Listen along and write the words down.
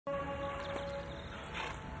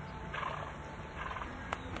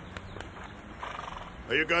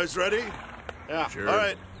Are you guys ready? Yeah. Sure. All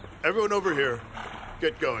right, everyone over here.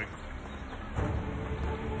 Get going.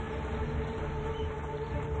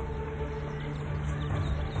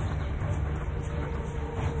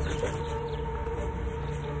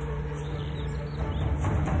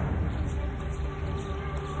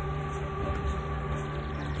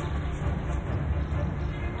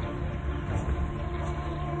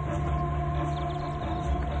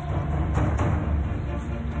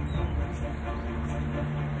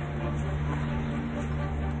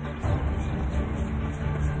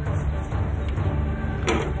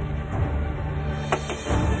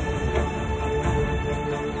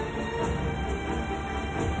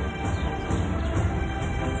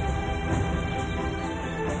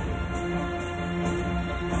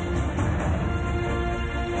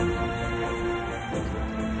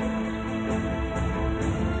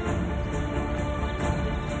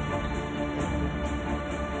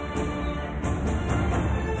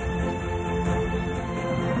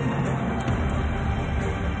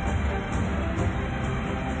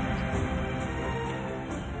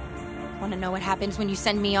 Want to know what happens when you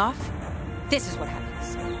send me off? This is what happens.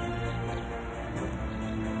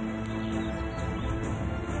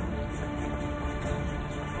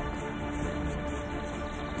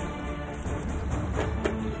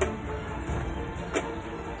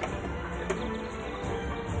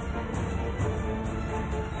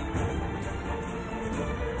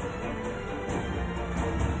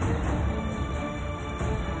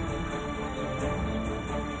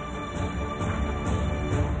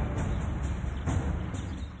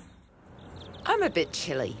 I'm a bit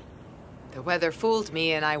chilly. The weather fooled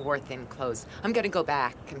me and I wore thin clothes. I'm gonna go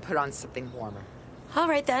back and put on something warmer. All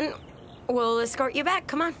right, then. We'll escort you back.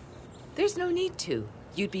 Come on. There's no need to.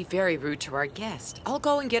 You'd be very rude to our guest. I'll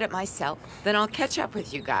go and get it myself. Then I'll catch up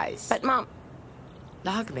with you guys. But, Mom...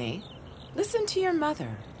 Nagme, listen to your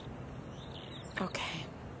mother. Okay.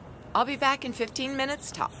 I'll be back in 15 minutes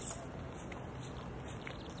tops.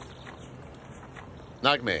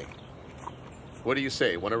 Nagme, what do you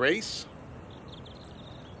say? Want a race?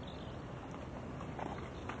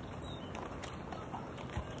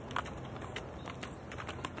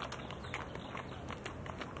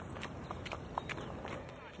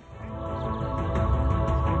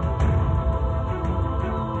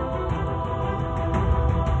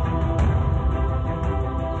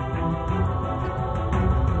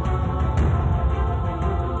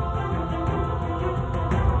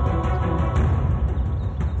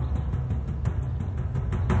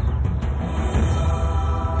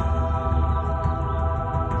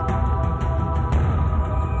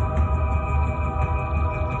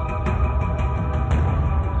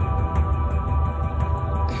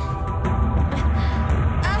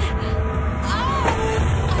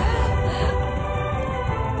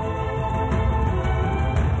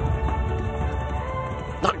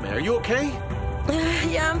 Are you okay?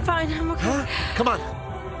 Yeah, I'm fine. I'm okay. Huh? Come on.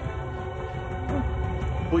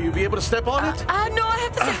 Will you be able to step on it? No, I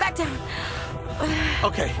have to sit back down.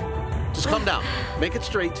 Okay. Just calm down. Make it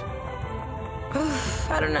straight.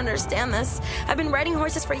 I don't understand this. I've been riding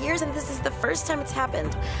horses for years, and this is the first time it's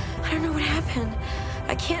happened. I don't know what happened.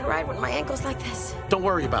 I can't ride when my ankle's like this. Don't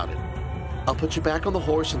worry about it. I'll put you back on the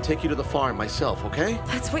horse and take you to the farm myself, okay?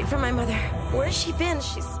 Let's wait for my mother. Where's she been?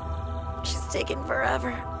 She's taking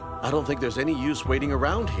forever. I don't think there's any use waiting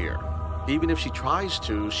around here. Even if she tries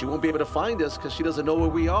to, she won't be able to find us because she doesn't know where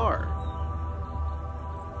we are.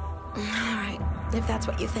 All right, if that's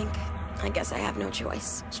what you think, I guess I have no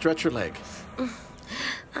choice. Stretch your leg.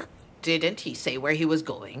 Didn't he say where he was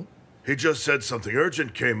going? He just said something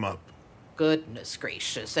urgent came up. Goodness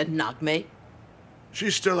gracious, and Nagme?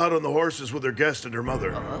 She's still out on the horses with her guest and her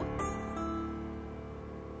mother.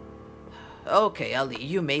 Okay, Ali,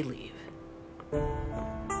 you may leave.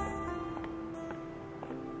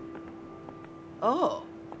 Oh.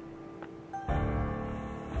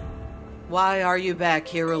 Why are you back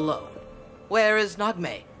here alone? Where is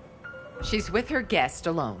Nagme? She's with her guest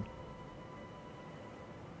alone.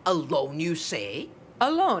 Alone, you say?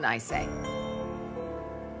 Alone, I say.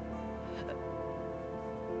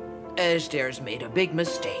 Ejder's made a big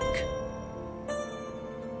mistake.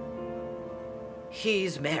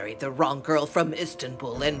 He's married the wrong girl from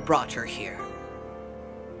Istanbul and brought her here.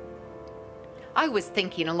 I was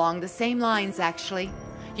thinking along the same lines, actually.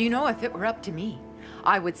 You know, if it were up to me,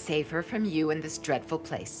 I would save her from you in this dreadful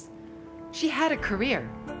place. She had a career.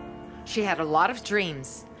 She had a lot of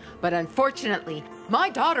dreams. But unfortunately, my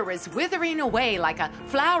daughter is withering away like a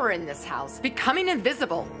flower in this house, becoming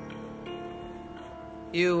invisible.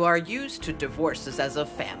 You are used to divorces as a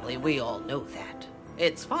family, we all know that.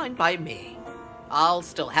 It's fine by me. I'll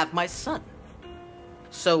still have my son.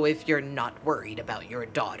 So if you're not worried about your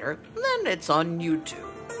daughter, then it's on you too.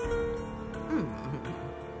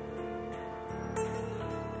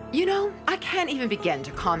 You know, I can't even begin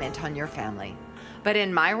to comment on your family. But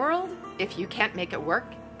in my world, if you can't make it work,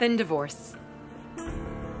 then divorce.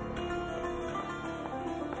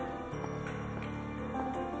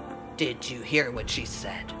 Did you hear what she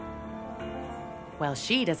said? Well,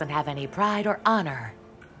 she doesn't have any pride or honor.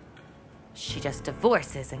 She just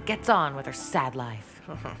divorces and gets on with her sad life.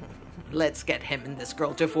 Let's get him and this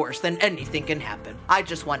girl divorced, then anything can happen. I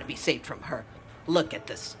just want to be saved from her. Look at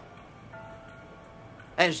this.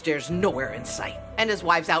 Ejder's nowhere in sight, and his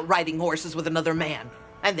wife's out riding horses with another man.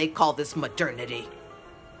 And they call this modernity.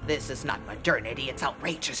 This is not modernity, it's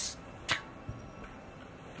outrageous.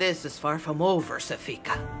 This is far from over,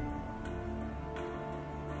 Safika.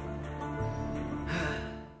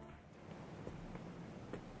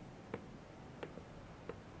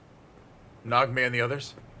 Nagme and the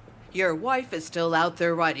others? Your wife is still out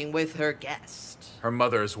there riding with her guest. Her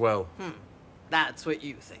mother as well. That's what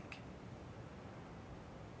you think.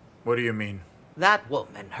 What do you mean? That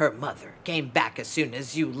woman, her mother, came back as soon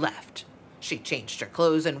as you left. She changed her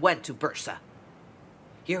clothes and went to Bursa.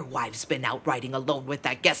 Your wife's been out riding alone with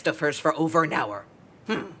that guest of hers for over an hour.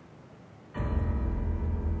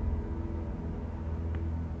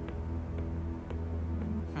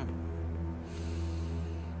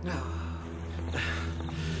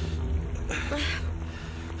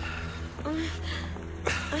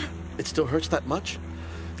 It still hurts that much?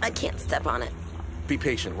 I can't step on it. Be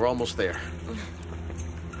patient, we're almost there.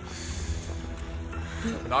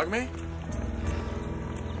 Nagme?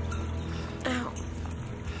 Ow.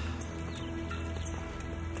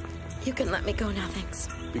 You can let me go now, thanks.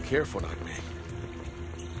 Be careful, Nagme.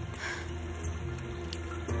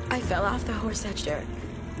 I fell off the horse, Ejder.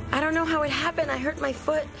 I don't know how it happened. I hurt my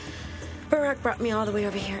foot. Barak brought me all the way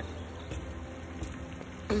over here.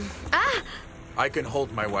 Ah! I can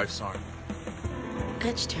hold my wife's arm.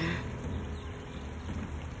 Ejder.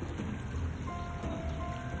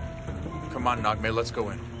 Come on, Nagme, let's go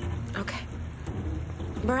in. Okay.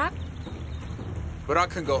 Barak? But I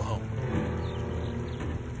can go home.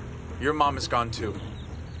 Your mom is gone too.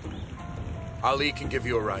 Ali can give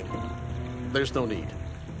you a ride. There's no need.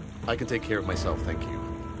 I can take care of myself, thank you.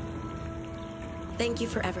 Thank you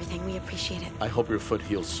for everything. We appreciate it. I hope your foot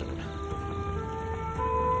heals soon.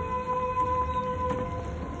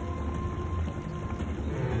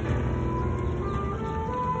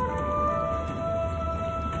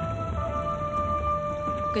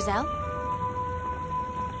 Griselle?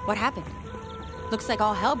 What happened? Looks like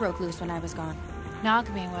all hell broke loose when I was gone.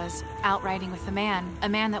 Nagme was out riding with a man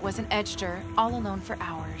that wasn't Ejder, all alone for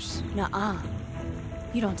hours. Nuh-uh.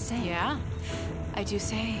 You don't say. Yeah, I do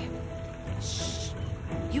say. Shh.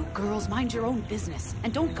 You girls mind your own business,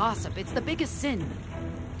 and don't gossip. It's the biggest sin.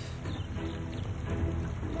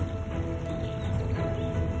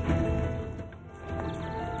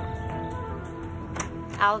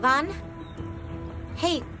 Elvan?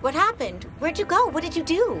 Hey, what happened? Where'd you go? What did you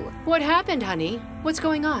do? What happened, honey? What's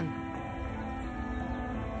going on?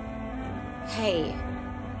 Hey.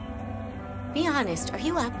 Be honest, are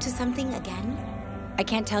you up to something again? I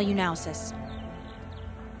can't tell you now, sis.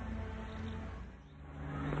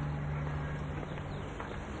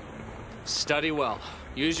 Study well.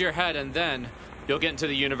 Use your head and then you'll get into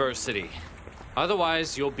the university.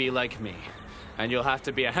 Otherwise, you'll be like me. And you'll have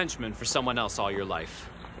to be a henchman for someone else all your life.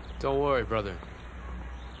 Don't worry, brother.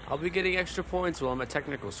 I'll be getting extra points while I'm at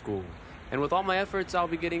technical school. And with all my efforts, I'll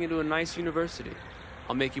be getting into a nice university.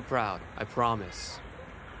 I'll make you proud, I promise.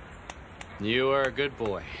 You are a good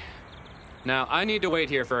boy. Now, I need to wait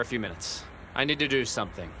here for a few minutes. I need to do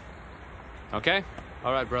something. Okay?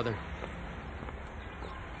 All right, brother.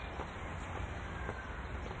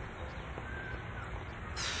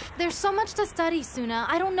 There's so much to study, Suna.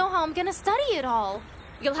 I don't know how I'm gonna study it all.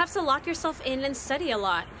 You'll have to lock yourself in and study a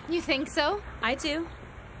lot. You think so? I do.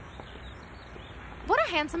 What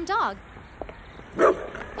a handsome dog.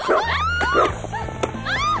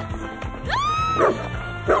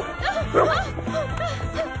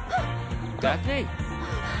 Daphne?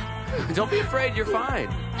 Don't be afraid, you're fine.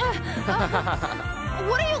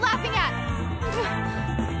 What are you laughing at?